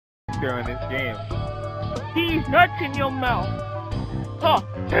character in this game. These nuts in your mouth. Huh.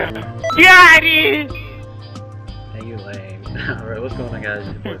 Got it! Hey, you lame. Alright, what's going on, guys?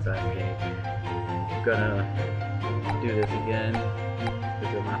 It's your boy Game. I'm gonna do this again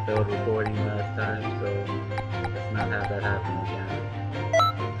because of my failed recording last time, so let's not have that happen again.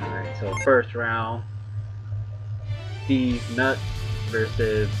 Alright, so first round, these nuts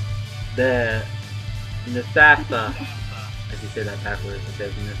versus the Nasasa. If you say that backwards, it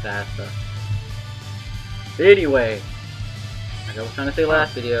says Nasasa. Anyway, like I was trying to say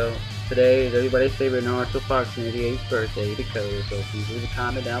last video, today is everybody's favorite Naruto Fox 88's birthday, Dakota, so please leave a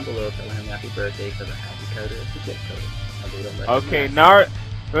comment down below telling him happy birthday because I'm happy Dakota is the Dakota. Okay, Naruto,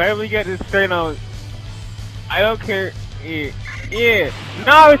 let me get this straight on. I don't care. Yeah,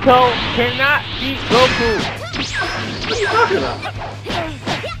 Naruto cannot beat Goku. What are you talking about?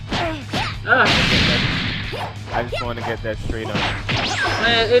 I just want to get that straight on.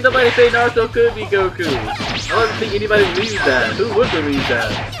 Man, ain't nobody say Naruto could be Goku. I don't think anybody believes that. Who would believe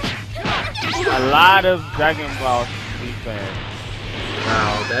that? A lot of Dragon Ball Z fans.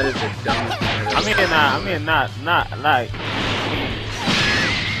 Wow, that is the dumbest thing. I mean, not like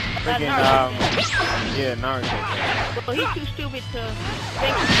freaking yeah, Naruto. Well, he's too stupid to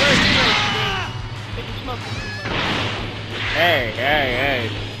think first. Hey.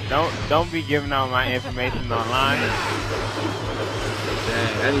 Don't be giving out my information online. Dang,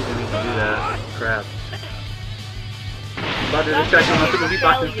 I didn't even need to do that. Crap. I'm about to distract you on my super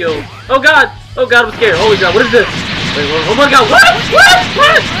beatboxing skills. Oh god! Oh god, I'm scared. Holy god, what is this? Wait, oh my god, what?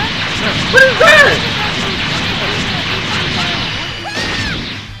 What? What is that?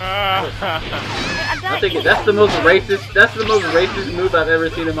 I think that's the most racist move I've ever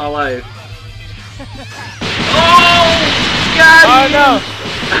seen in my life. Oh god! Oh no!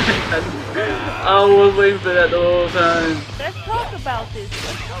 I was waiting for that the whole time. Let's talk about this.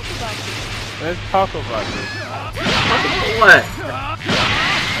 Let's talk about this. What?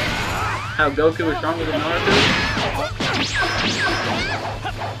 How Goku is stronger than Naruto?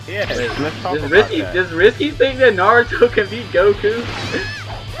 Yeah, wait, let's talk about that. Does Risky think that Naruto can beat Goku?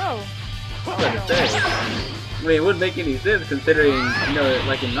 No. I mean, it wouldn't make any sense considering, you know,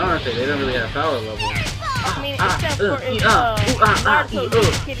 like in Naruto, they don't really have power level. I mean, except for if Naruto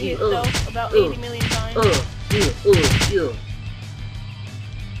just hit himself about 80 million times.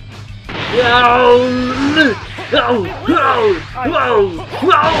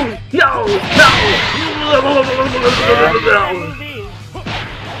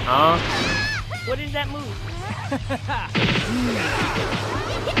 Huh? What is that move?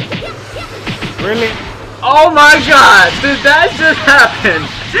 Really? Oh my god! Did that just happen?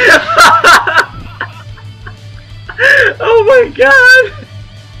 Oh my god!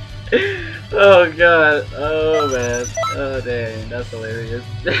 Oh god! Oh man! Oh dang! That's hilarious.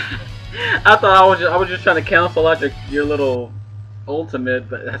 I thought I was just trying to cancel out your little ultimate,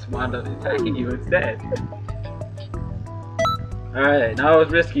 but that's wound up attacking you instead. All right, now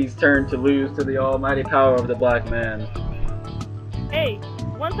it's Risky's turn to lose to the almighty power of the black man. Hey,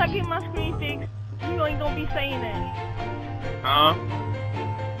 once I get my screen fixed, you ain't gonna be saying that. Huh?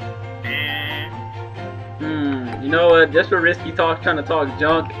 You know what? Just for Risky trying to talk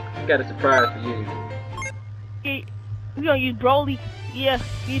junk, I got a surprise for you. Hey, we gonna use Broly. Yeah,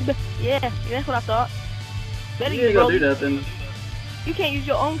 that's what I thought. Better You ain't gonna do nothing. You can't use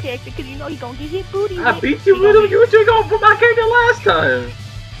your own character because you know you're gonna get hit booty. I beat you with him. You were gonna put my character last time.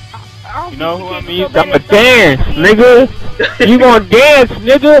 You know who I'm using? I'ma dance, nigga. You gonna dance,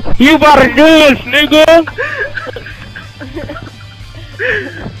 nigga? You about to dance, nigga?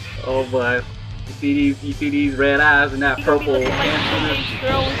 Oh boy. You see these red eyes and that purple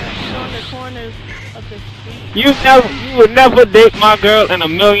You would never date my girl in a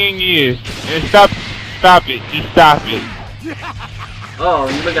million years. And stop it. Just stop it. Oh,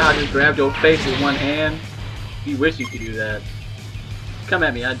 you look at how I just grabbed your face with one hand. You wish you could do that. Come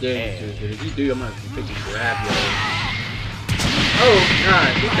at me, I dare you to. If you do, I'm gonna freaking grab you. Oh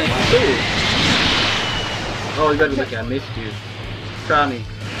god, this thing's cool. Oh, you better look, I missed you. Try me.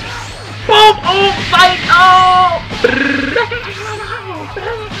 Boom! Oh, fight! Oh!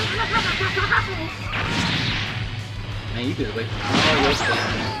 Man, you just wasted all your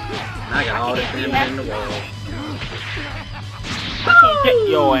stamina. I got all the stamina in the world. Get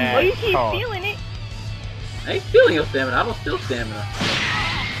your ass. Well, you keep feeling it. I ain't feeling your stamina. I don't steal stamina.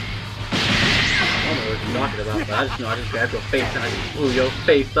 I don't know what you're talking about, but I just know I just grabbed your face and I just blew your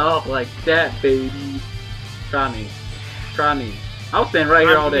face off like that, baby. Try me. Try me. I'll stand right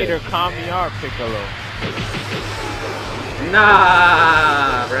here all day. Either Kami or Piccolo.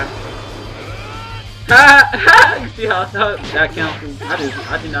 Nah, bruh. You see how that counts?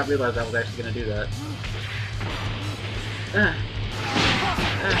 I did not realize I was actually gonna do that.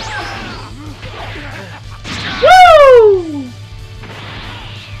 Woo!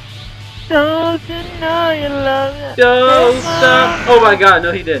 Don't you know you love it? Don't stop! Oh my God!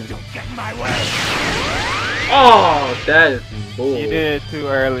 No, he didn't. Get in my way. Oh, that is some bull. You did it too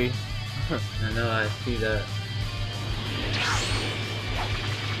early. I know. I see that.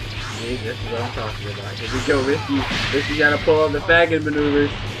 See, this is what I'm talking about. Here we go, Risky. Risky gotta pull up the faggot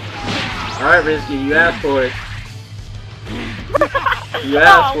maneuvers. All right, Risky, you asked for it. You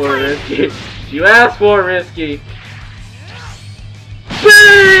asked for it, Risky. You asked for it, Risky.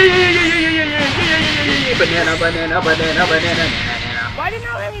 Banana, banana, banana, banana. Why didn't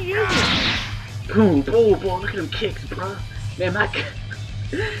I let me use it? Boom, boom, boom. Look at them kicks, bro. Man, man,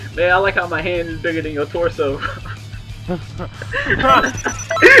 I like how my hand is bigger than your torso.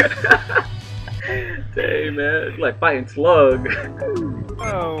 Dang, man. It's like fighting slug.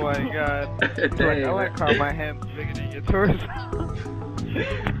 Oh my God. Dang, I like how my hand's bigger than your torso.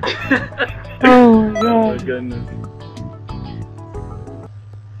 Oh Oh my God. goodness.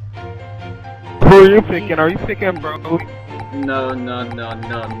 Who are you picking? Are you picking Broly? No, no, no,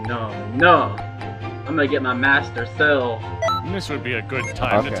 no, no, no. I'm gonna get my master cell. This would be a good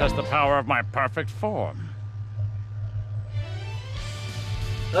time to Okay. test the power of my perfect form.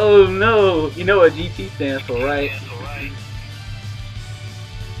 Oh no! You know what GT stands for, right?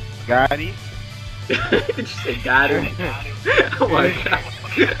 Got it? Did you say got him? Oh my God.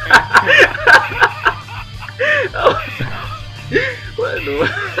 Oh. What in the world?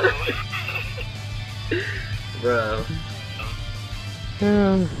 Bro.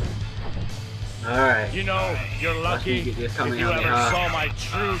 Alright. You know, you're Watch me lucky. get this If you Kamehameha. ever saw my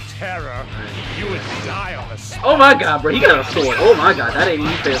true terror, you would die on the spot. Oh my God, bro, he got a sword. Oh my God, that ain't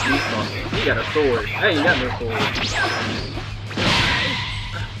even fair for me. He got a sword. I ain't got no sword.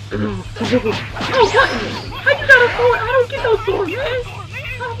 Oh, what? How you got a sword? I don't get no sword, man.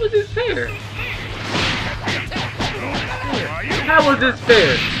 How was this fair? How was this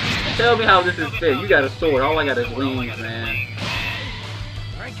fair? Tell me how this is fair. You got a sword. All I got is wings, man.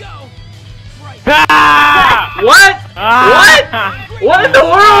 Ah! What? What? What in the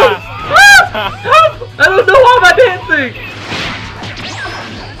world? Help! I don't know why am I dancing.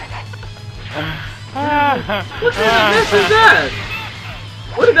 What kind of mess is that?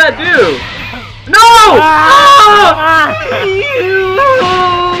 What did that do? No!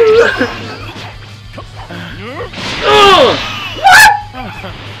 Oh! What?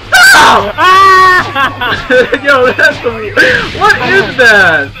 Stop! Yo, that's some... What is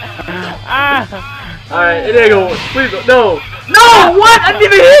that? Alright, it ain't gonna... Please don't... No! No! What? I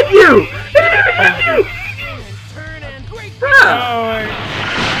didn't even hit you! I didn't even hit you! Bruh!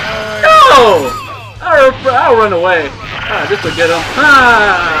 No! I'll run away. Ah, this will get him.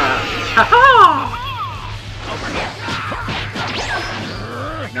 Ah! Ha-ha!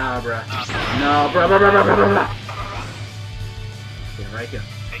 Nah, bruh. No, bruh. Get right here.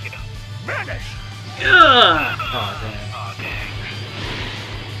 Vanish! Yeah! Oh, damn.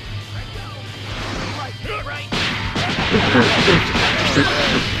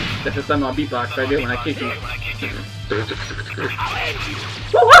 That's the sound of my beatbox right there when I kick you.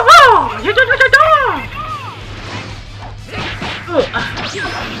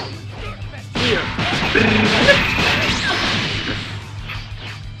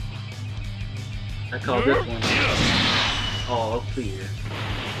 I call this one all clear.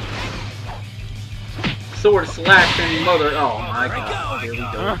 Sword slash and mother. Oh my God! Here we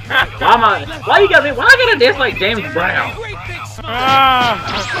go. Why you got me? Why I gotta dance like James Brown? I'm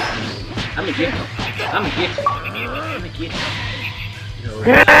gonna get you. I'm gonna get you. I'm gonna get you.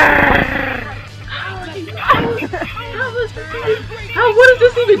 What is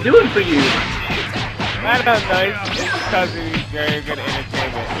this even doing for you? I don't know, it's because it's very good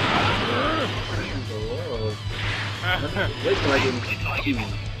entertainment. Wait till I get Q.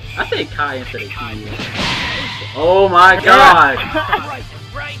 I say Kai instead of Q. Oh my God! I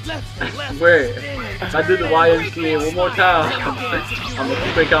swear, if I do the YMCA one more time, I'm gonna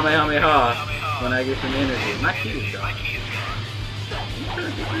super Kamehameha when I get some energy. My Q is gone.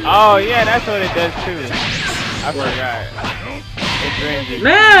 Oh yeah, that's what it does too. I forgot. It drains it.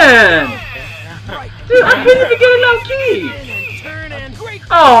 Man! Dude, I couldn't even get a low key!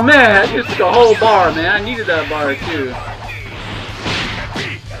 Oh man, I just took a whole bar, man. I needed that bar too.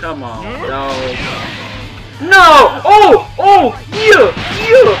 Come on, dog. No! Oh! Oh! Yeah!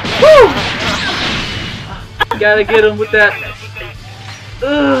 Yeah! Woo! Gotta get him with that.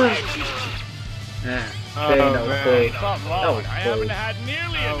 Ugh. Man, dang, that was close. Stop That long. was I haven't close. had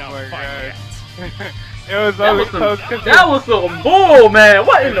nearly Oh enough my fun God. yet. It was only close to that was some bull, man.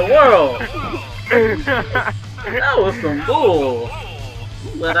 What in the world? That was some bull.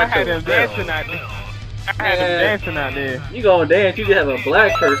 I had them dancing out there. I had them dancing out there. You gonna dance? You just have a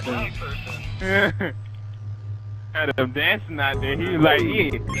black person. I had them dancing out there. He was like,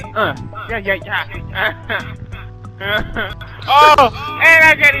 yeah. Oh, and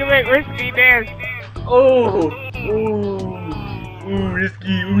I got to make risky dance. Oh, ooh,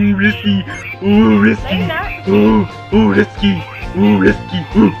 risky, ooh, risky, ooh, risky, ooh, risky, ooh, risky,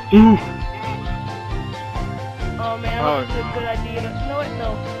 ooh. Oh man, that was a good idea. No, no.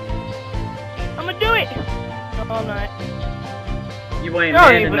 I'm gonna do it! No, I'm not. You ain't I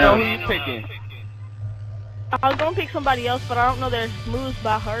don't even enough. know who you picking. I was gonna pick somebody else, but I don't know their moves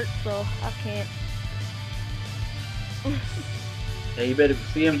by heart, so I can't. Hey, you better.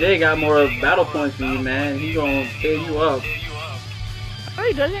 CMJ got more battle points than you, man. He gonna tear you up. Oh,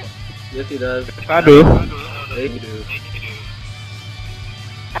 he doesn't? Yes, he does. I do. Yeah, you do.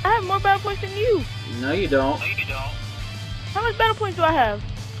 I have more battle points than you. No, you don't. How much battle points do I have?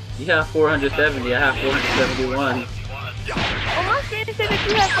 You have 470. I have 471. Oh, my screen said that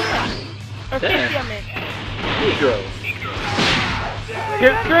you have 10. Or 50, Damn. I meant. Negro.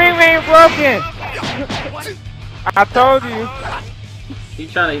 Your screen ain't broken. I told you.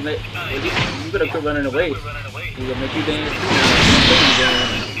 He's trying to make. You better quit running away. He's gonna make you dance too.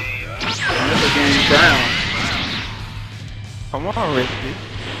 Another game brown. Come on, Risky.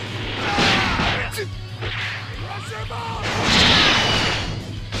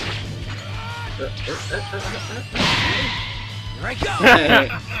 Here I go. Hey,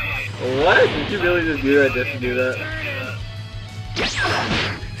 what? Did you really just do that just to do that?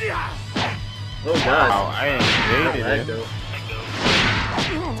 Oh god. Wow, I ain't dated That it. though.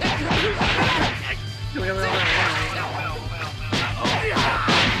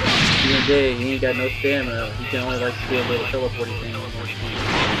 Even Jay, he ain't got no stamina. He can only like do a little teleporting thing.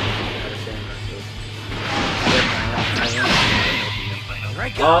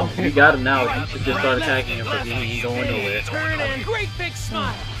 Oh, you got him now. You should just start attacking him because he ain't going nowhere. Turn and great big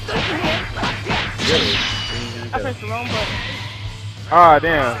smile. Really? I pressed the wrong button. Oh,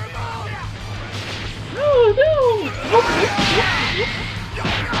 damn. No, no!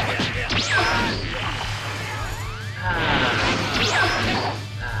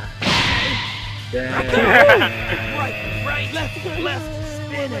 Right, left,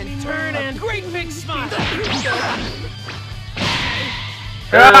 spin and turn and great big smile.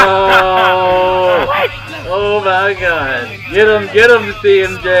 Oh! Oh my god. Get him,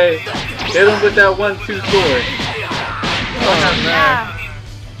 CMJ. Hit him with that 1-2 sword. Oh, man.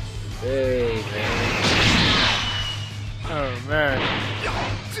 Hey, man. Oh, man.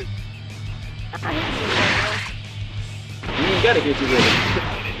 You ain't gotta hit you with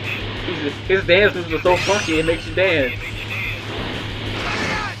it. His dance moves are so funky, it makes you dance.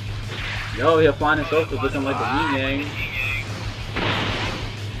 Yo, he'll flying in circles looking like a yin-yang.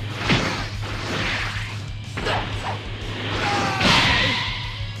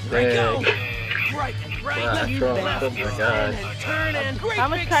 Right, go. Dang. Right, Wow, left, Trump, oh my god. turn and great How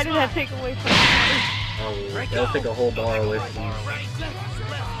much big time did smile. that take away from me? Oh, that'll take a whole bar away from you.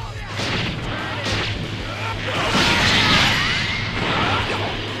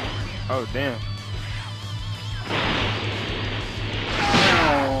 Oh, damn.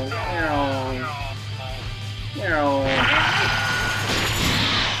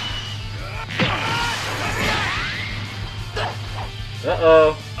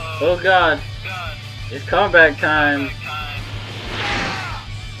 Uh-oh. Oh god. It's comeback time.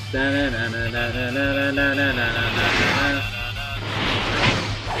 I'm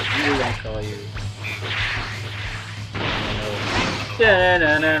gonna call you. I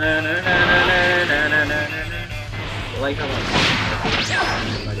like how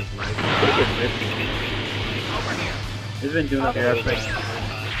it's been doing it the whole time.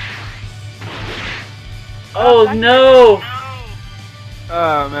 Oh no!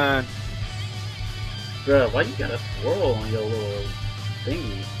 Oh, man. Bruh, why you got a swirl on your little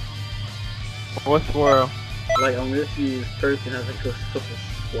thingy? What swirl? Like on this person has like a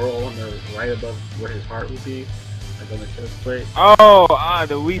swirl on the right above where his heart would be, like on the chest plate. Oh,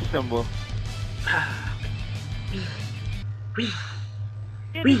 the Wii symbol.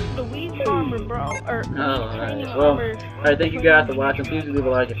 It's the weed farmer, bro. Or, Alright, well, alright, thank you guys for watching. Please leave a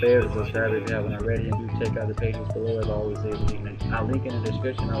like and favorite, subscribe if you haven't already, and do check out the pages below. As always, I'll link in the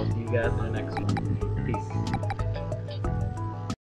description. I will see you guys in the next one. Peace.